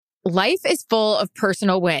Life is full of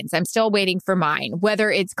personal wins. I'm still waiting for mine.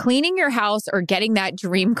 Whether it's cleaning your house or getting that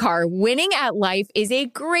dream car, winning at life is a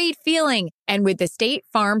great feeling. And with the State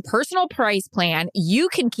Farm Personal Price Plan, you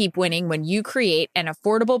can keep winning when you create an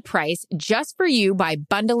affordable price just for you by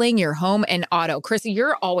bundling your home and auto. Krista,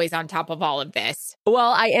 you're always on top of all of this.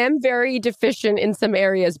 Well, I am very deficient in some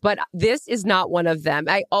areas, but this is not one of them.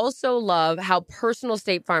 I also love how personal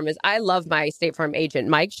State Farm is. I love my State Farm agent,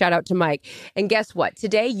 Mike. Shout out to Mike. And guess what?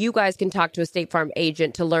 Today, you guys can talk to a State Farm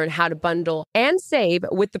agent to learn how to bundle and save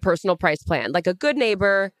with the Personal Price Plan. Like a good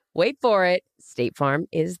neighbor, wait for it, State Farm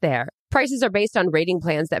is there. Prices are based on rating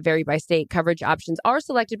plans that vary by state. Coverage options are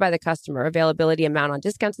selected by the customer. Availability, amount on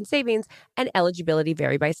discounts and savings, and eligibility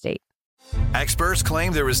vary by state. Experts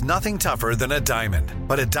claim there is nothing tougher than a diamond.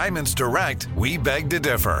 But at Diamonds Direct, we beg to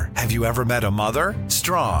differ. Have you ever met a mother?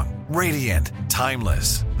 Strong, radiant,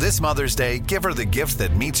 timeless. This Mother's Day, give her the gift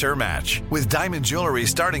that meets her match. With diamond jewelry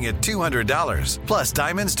starting at $200. Plus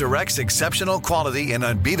Diamonds Direct's exceptional quality and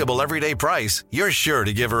unbeatable everyday price, you're sure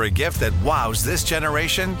to give her a gift that wows this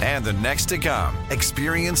generation and the next to come.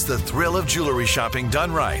 Experience the thrill of jewelry shopping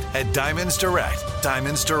done right at Diamonds Direct.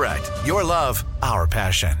 Diamonds Direct. Your love, our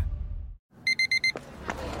passion.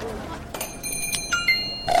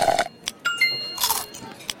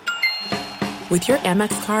 With your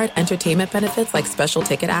Amex card, entertainment benefits like special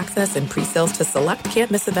ticket access and pre-sales to select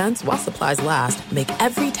can't-miss events while supplies last make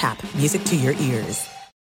every tap music to your ears.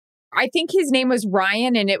 I think his name was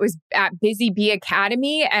Ryan, and it was at Busy Bee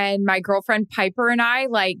Academy, and my girlfriend Piper and I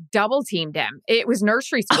double teamed him. It was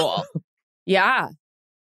nursery school. Yeah.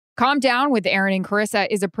 Calm Down with Aaron and Carissa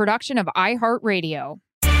is a production of iHeartRadio.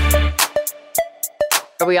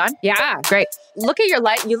 Are we on? Yeah. Great. Look at your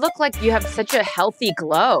light. You look like you have such a healthy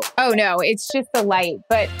glow. Oh, no, it's just the light.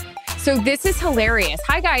 But so this is hilarious.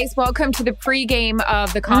 Hi, guys. Welcome to the pregame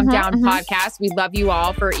of the Calm Down podcast. We love you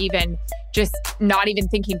all for even just not even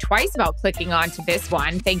thinking twice about clicking onto this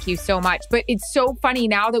one. Thank you so much. But it's so funny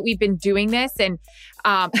now that we've been doing this and,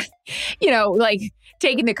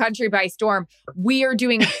 taking the country by storm. We are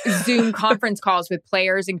doing Zoom conference calls with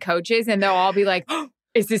players and coaches, and they'll all be like,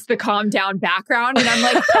 is this the Calm Down background? And I'm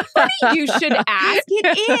like, funny you should ask.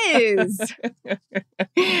 It is.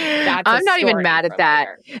 I'm not even mad at that.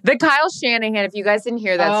 The Kyle Shanahan, if you guys didn't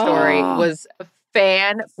hear that story, was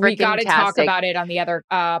fan-freaking-tastic. We got to talk about it on the other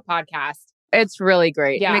podcast. It's really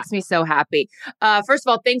great. Yeah. It makes me so happy. First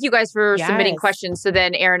of all, thank you guys for submitting questions. So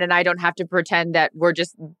then Aaron and I don't have to pretend that we're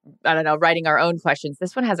just, writing our own questions.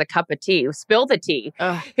 This one has a cup of tea. Spill the tea.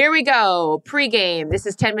 Ugh. Here we go. Pre-game. This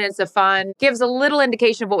is 10 minutes of fun. Gives a little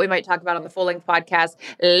indication of what we might talk about on the full-length podcast.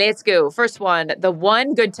 Let's go. First one, the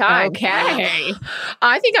one good time. Okay.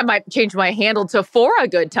 I think I might change my handle to for a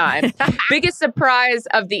good time. Biggest surprise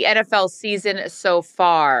of the NFL season so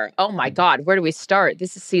far. Oh my God. Where do we start?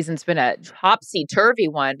 This season's been a topsy-turvy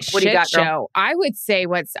one. What do you got, girl? Show. I would say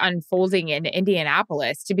what's unfolding in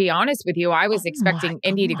Indianapolis. To be honest with you, I was expecting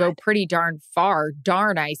Indy to go pretty darn far.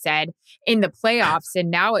 Darn, I said, in the playoffs.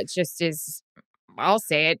 And now it just is, I'll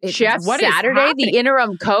say it. Jeff Saturday, the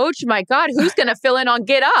interim coach. My God, who's going to fill in on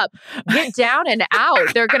Get Up? Get Down and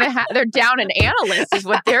Out. They're going to they're down an analyst is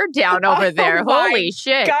what they're down over there. Holy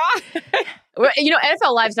shit. God.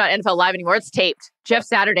 NFL Live's not NFL Live anymore. It's taped. Jeff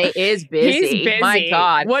Saturday is busy. He's busy. My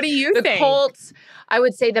God. What do you think? The Colts, I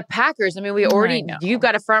would say the Packers. You've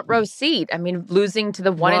got a front row seat. Losing to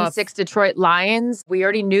the 1-6 Detroit Lions. We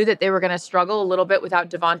already knew that they were going to struggle a little bit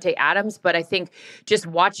without Devontae Adams, but I think just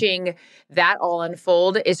watching that all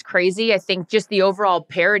unfold is crazy. I think just the overall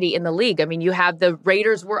parity in the league. You have the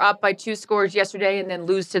Raiders were up by 2 scores yesterday and then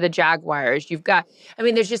lose to the Jaguars. You've got,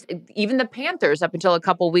 there's just, even the Panthers up until a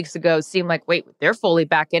couple weeks ago seemed like, wait, they're fully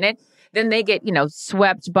back in it. Then they get,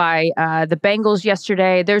 swept by the Bengals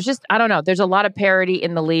yesterday. There's just, I don't know. There's a lot of parity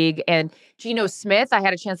in the league. And Geno Smith, I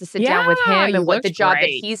had a chance to sit down with him and what the job that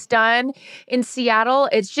he's done in Seattle.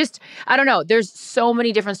 It's just, I don't know. There's so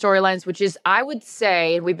many different storylines, which is, I would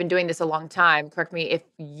say, and we've been doing this a long time, correct me if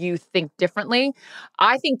you think differently.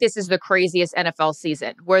 I think this is the craziest NFL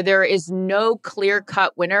season where there is no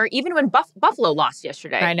clear-cut winner, even when Buffalo lost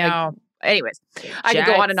yesterday. I know. Anyways, I could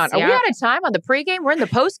go on and on. Are we out of time on the pregame? We're in the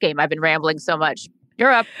postgame. I've been rambling so much.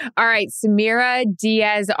 You're up. All right. Samira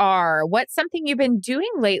Diaz R. What's something you've been doing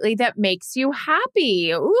lately that makes you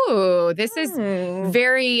happy? Ooh, this is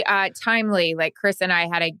very timely. Like Chris and I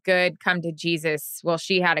had a good come to Jesus. Well,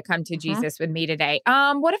 she had a come to Jesus with me today.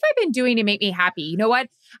 What have I been doing to make me happy? You know what?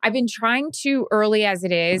 I've been trying to, early as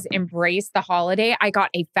it is, embrace the holiday. I got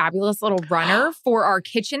a fabulous little runner for our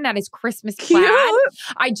kitchen that is Christmas plaid.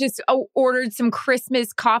 I just ordered some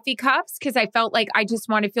Christmas coffee cups because I felt like I just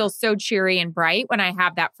want to feel so cheery and bright when I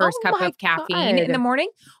have that first cup of caffeine in the morning.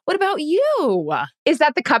 What about you? Is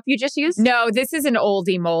that the cup you just used? No, this is an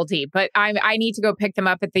oldie moldy, but I need to go pick them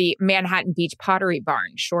up at the Manhattan Beach Pottery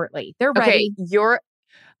Barn shortly. They're ready. Okay, you're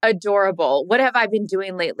adorable. What have I been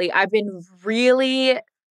doing lately? I've been really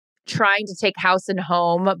trying to take House and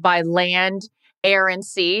Home by land, air, and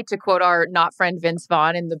sea, to quote our not friend Vince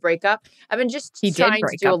Vaughn in The Breakup. I've been just trying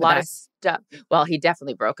to do a lot of stuff. Well, he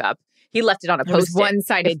definitely broke up. He left it on a post-it. It was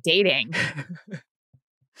one-sided dating.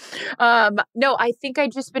 No, I think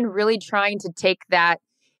I've just been really trying to take that,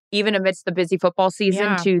 even amidst the busy football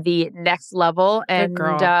season, to the next level. And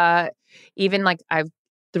even like I've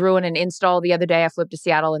threw in an install the other day. I flew up to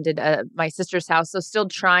Seattle and did my sister's house. So still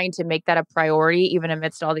trying to make that a priority, even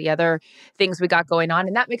amidst all the other things we got going on.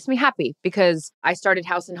 And that makes me happy because I started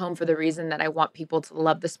House and Home for the reason that I want people to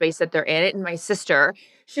love the space that they're in it. And my sister,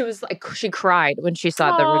 she was like, she cried when she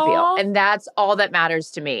saw the reveal. And that's all that matters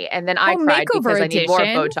to me. And then I cried because I need more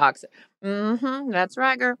Botox. That's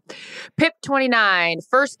right, girl. Pip 29,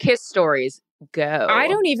 first kiss stories. Go. I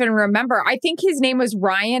don't even remember. I think his name was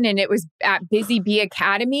Ryan and it was at Busy Bee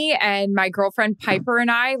Academy. And my girlfriend Piper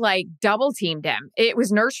and I like double teamed him. It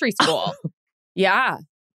was nursery school. Yeah.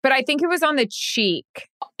 But I think it was on the cheek.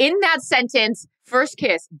 In that sentence, first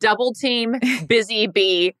kiss, double team, Busy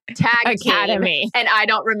Bee, tag Academy. Team, and I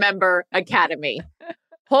don't remember Academy.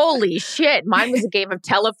 Holy shit. Mine was a game of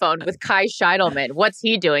telephone with Kai Scheidelman. What's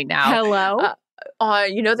he doing now? Hello?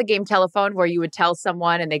 You know the game Telephone where you would tell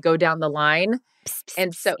someone and they go down the line?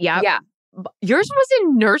 And so, yeah. Yours was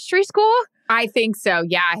in nursery school? I think so.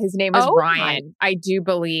 Yeah. His name was Ryan. I do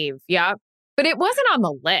believe. Yep. But it wasn't on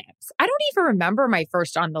the lips. I don't even remember my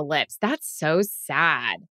first on the lips. That's so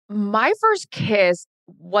sad. My first kiss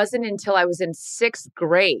wasn't until I was in 6th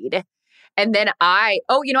grade. And then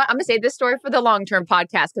you know what? I'm going to say this story for the long-term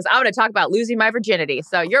podcast because I want to talk about losing my virginity.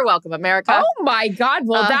 So you're welcome, America. Oh my God.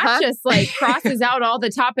 Well, that just like crosses out all the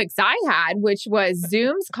topics I had, which was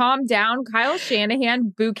Zooms, Calm Down, Kyle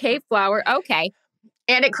Shanahan, Bouquet Flower. Okay.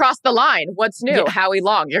 And it crossed the line. What's new? Yeah. Howie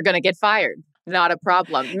Long, you're going to get fired. Not a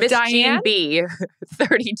problem. Miss Jean B,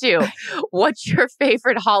 32. What's your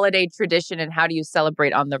favorite holiday tradition and how do you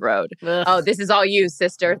celebrate on the road? Ugh. Oh, this is all you,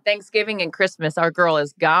 sister. Thanksgiving and Christmas, our girl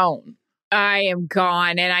is gone. I am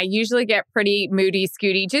gone. And I usually get pretty moody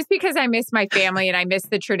scooty just because I miss my family and I miss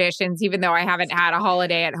the traditions, even though I haven't had a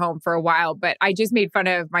holiday at home for a while. But I just made fun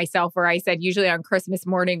of myself where I said, usually on Christmas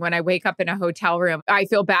morning when I wake up in a hotel room, I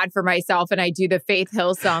feel bad for myself and I do the Faith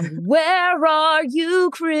Hill song, Where Are You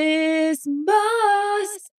Christmas?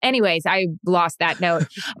 Anyways, I lost that note.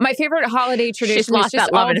 My favorite holiday tradition She's lost is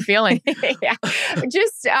just that love and feeling. Yeah.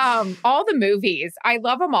 Just all the movies. I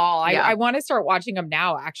love them all. I want to start watching them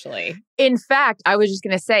now, actually. In fact, I was just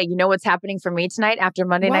going to say, you know what's happening for me tonight after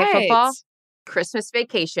Monday Night Football? Christmas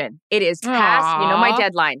vacation. It is past, you know, my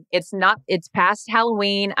deadline. It's past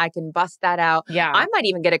Halloween. I can bust that out. Yeah. I might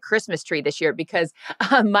even get a Christmas tree this year because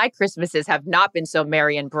my Christmases have not been so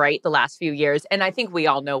merry and bright the last few years. And I think we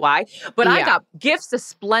all know why. But I got gifts of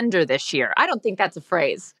splendor this year. I don't think that's a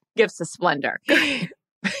phrase. Gifts of splendor.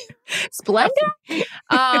 Splendor?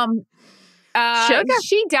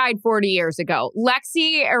 She died 40 years ago.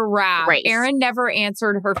 Lexi Arab. Erin never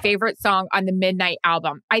answered her favorite song on the Midnight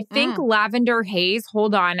album. I think Lavender Haze.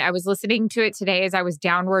 Hold on. I was listening to it today as I was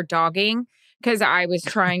downward dogging because I was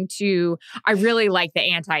trying to, I really like the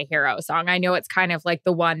Anti-Hero song. I know it's kind of like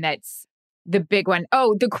the one that's the big one.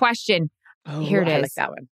 Oh, the question. Here it is. I like that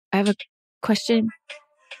one. I have a question.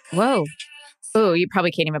 Whoa. Oh, you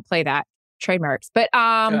probably can't even play that. Trademarks. But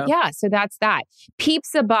so that's that.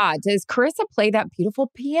 Peeps Abad. Does Carissa play that beautiful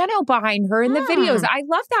piano behind her in the videos? I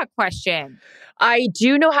love that question. I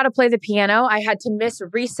do know how to play the piano. I had to miss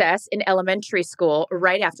recess in elementary school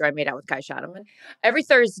right after I made out with Kai Schottelman. Every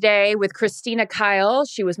Thursday with Christina Kyle,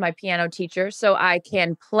 she was my piano teacher. So I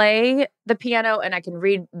can play the piano and I can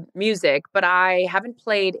read music, but I haven't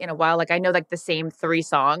played in a while. Like I know like the same 3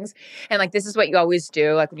 songs. And like this is what you always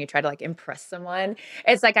do, like when you try to like impress someone.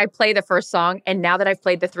 It's like I play the first song and now that I've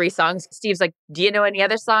played the 3 songs, Steve's like, do you know any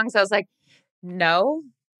other songs? I was like, no,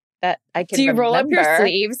 that I can remember. Roll up your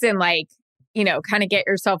sleeves and like, you know, kind of get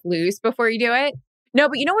yourself loose before you do it? No,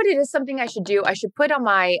 but you know what? It is something I should do. I should put on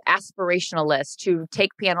my aspirational list to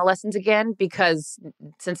take piano lessons again, because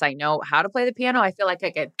since I know how to play the piano, I feel like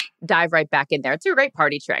I could dive right back in there. It's a great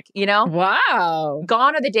party trick, you know? Wow.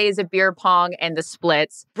 Gone are the days of beer pong and the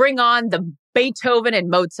splits. Bring on the Beethoven and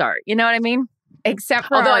Mozart. You know what I mean? Except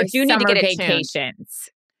for I do need to get vacations.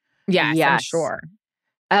 Yes, I'm sure.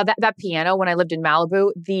 That piano, when I lived in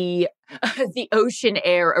Malibu, the ocean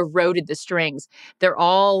air eroded the strings. They're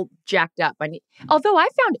all jacked up. Although I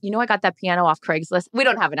found, I got that piano off Craigslist. We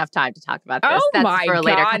don't have enough time to talk about this. Oh my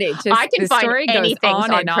God. I can find anything on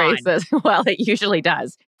Craigslist. Well, it usually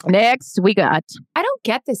does. Next, we got, I don't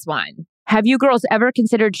get this one. Have you girls ever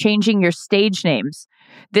considered changing your stage names?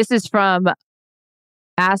 This is from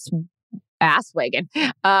Asswagon.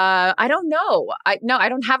 I don't know. I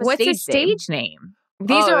don't have a What's stage a stage name?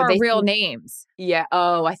 These are our real names. Yeah.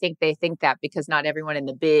 Oh, I think they think that because not everyone in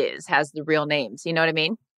the biz has the real names. You know what I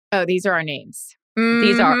mean? Oh, these are our names.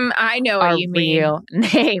 These are I know what you mean. Real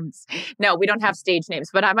names. No, we don't have stage names,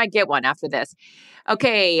 but I might get one after this.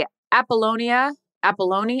 Okay.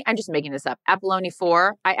 Apolloni, I'm just making this up. Apolloni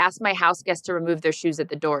 4. I asked my house guests to remove their shoes at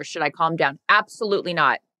the door. Should I calm down? Absolutely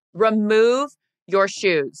not. Remove your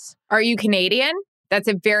shoes. Are you Canadian? That's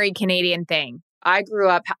a very Canadian thing. I grew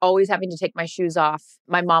up always having to take my shoes off.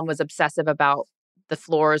 My mom was obsessive about the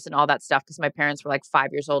floors and all that stuff because my parents were like 5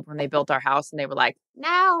 years old when they built our house, and they were like,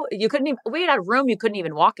 no, you couldn't even, we had a room you couldn't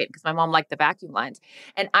even walk in because my mom liked the vacuum lines.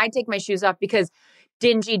 And I take my shoes off because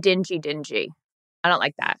dingy. I don't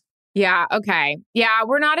like that. Yeah. Okay. Yeah.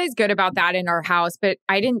 We're not as good about that in our house, but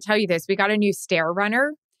I didn't tell you this. We got a new stair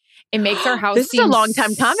runner. It makes our house this is a long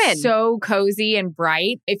time coming. So cozy and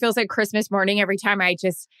bright. It feels like Christmas morning every time I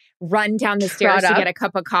just run down the stairs to get a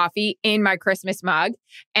cup of coffee in my Christmas mug.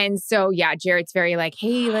 And so, yeah, Jared's very like,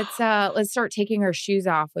 hey, let's start taking our shoes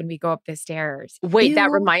off when we go up the stairs. Wait, Ew. That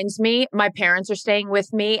reminds me, my parents are staying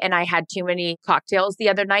with me and I had too many cocktails the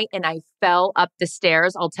other night and I fell up the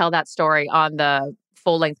stairs. I'll tell that story on the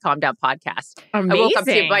Full Length Calm Down podcast. Amazing. I woke up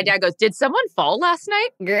to my dad goes, did someone fall last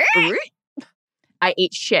night? I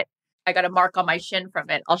ate shit. I got a mark on my shin from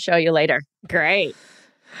it. I'll show you later. Great.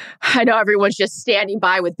 I know everyone's just standing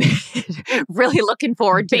by with really looking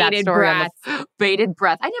forward to that story. Bated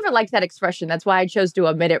breath. I never liked that expression. That's why I chose to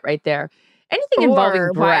omit it right there. Anything involving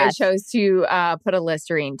breath. Why I chose to put a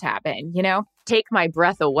Listerine tab in, Take my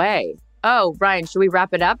breath away. Oh, Ryan, should we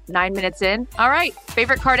wrap it up? 9 minutes in? All right.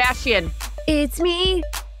 Favorite Kardashian? It's me.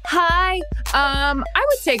 Hi. I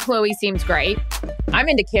would say Khloe seems great. I'm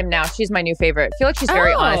into Kim now. She's my new favorite. I feel like she's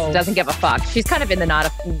very honest and doesn't give a fuck. She's kind of in the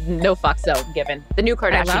no fuck zone given. The new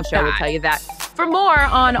Kardashian show will tell you that. For more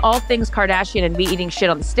on all things Kardashian and me eating shit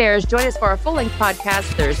on the stairs, join us for our full-length podcast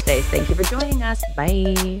Thursdays. Thank you for joining us.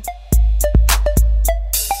 Bye.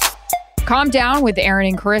 Calm Down with Aaron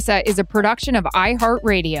and Carissa is a production of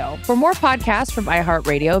iHeartRadio. For more podcasts from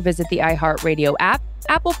iHeartRadio, visit the iHeartRadio app,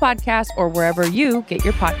 Apple Podcasts, or wherever you get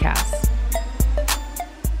your podcasts.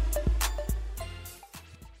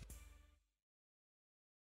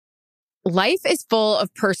 Life is full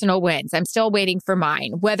of personal wins. I'm still waiting for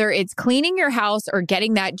mine. Whether it's cleaning your house or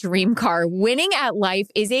getting that dream car, winning at life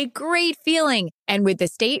is a great feeling. And with the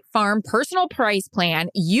State Farm Personal Price Plan,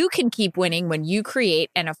 you can keep winning when you create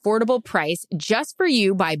an affordable price just for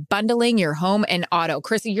you by bundling your home and auto.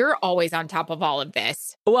 Krista, you're always on top of all of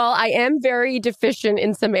this. Well, I am very deficient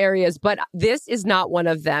in some areas, but this is not one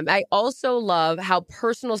of them. I also love how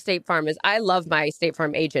personal State Farm is. I love my State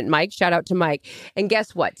Farm agent, Mike. Shout out to Mike. And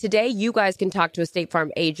guess what? Today, you guys can talk to a State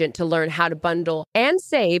Farm agent to learn how to bundle and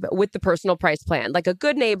save with the Personal Price Plan. Like a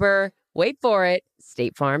good neighbor, wait for it,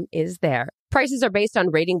 State Farm is there. Prices are based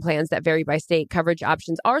on rating plans that vary by state. Coverage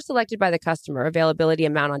options are selected by the customer. Availability,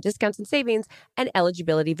 amount on discounts and savings, and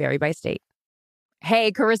eligibility vary by state.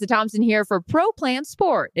 Hey, Carissa Thompson here for Pro Plan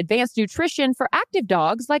Sport, advanced nutrition for active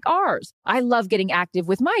dogs like ours. I love getting active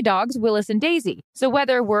with my dogs, Willis and Daisy. So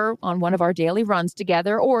whether we're on one of our daily runs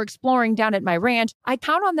together or exploring down at my ranch, I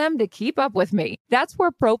count on them to keep up with me. That's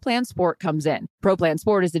where Pro Plan Sport comes in. Pro Plan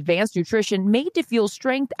Sport is advanced nutrition made to fuel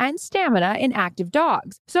strength and stamina in active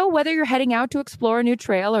dogs. So whether you're heading out to explore a new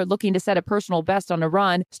trail or looking to set a personal best on a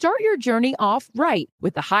run, start your journey off right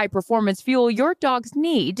with the high-performance fuel your dogs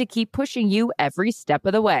need to keep pushing you every step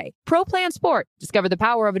of the way. Pro Plan Sport. Discover the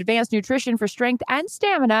power of advanced nutrition for strength and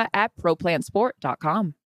stamina at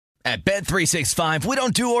ProPlansport.com. At Bet365, we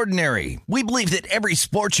don't do ordinary. We believe that every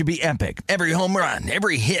sport should be epic. Every home run,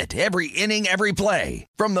 every hit, every inning, every play.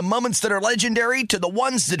 From the moments that are legendary to the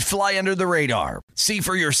ones that fly under the radar. See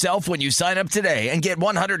for yourself when you sign up today and get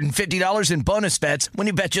 $150 in bonus bets when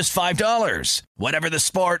you bet just $5. Whatever the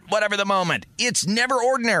sport, whatever the moment, it's never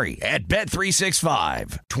ordinary at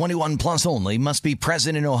Bet365. 21 plus only. Must be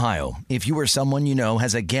present in Ohio. If you or someone you know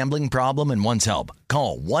has a gambling problem and wants help,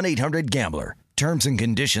 call 1-800-GAMBLER. Terms and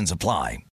conditions apply.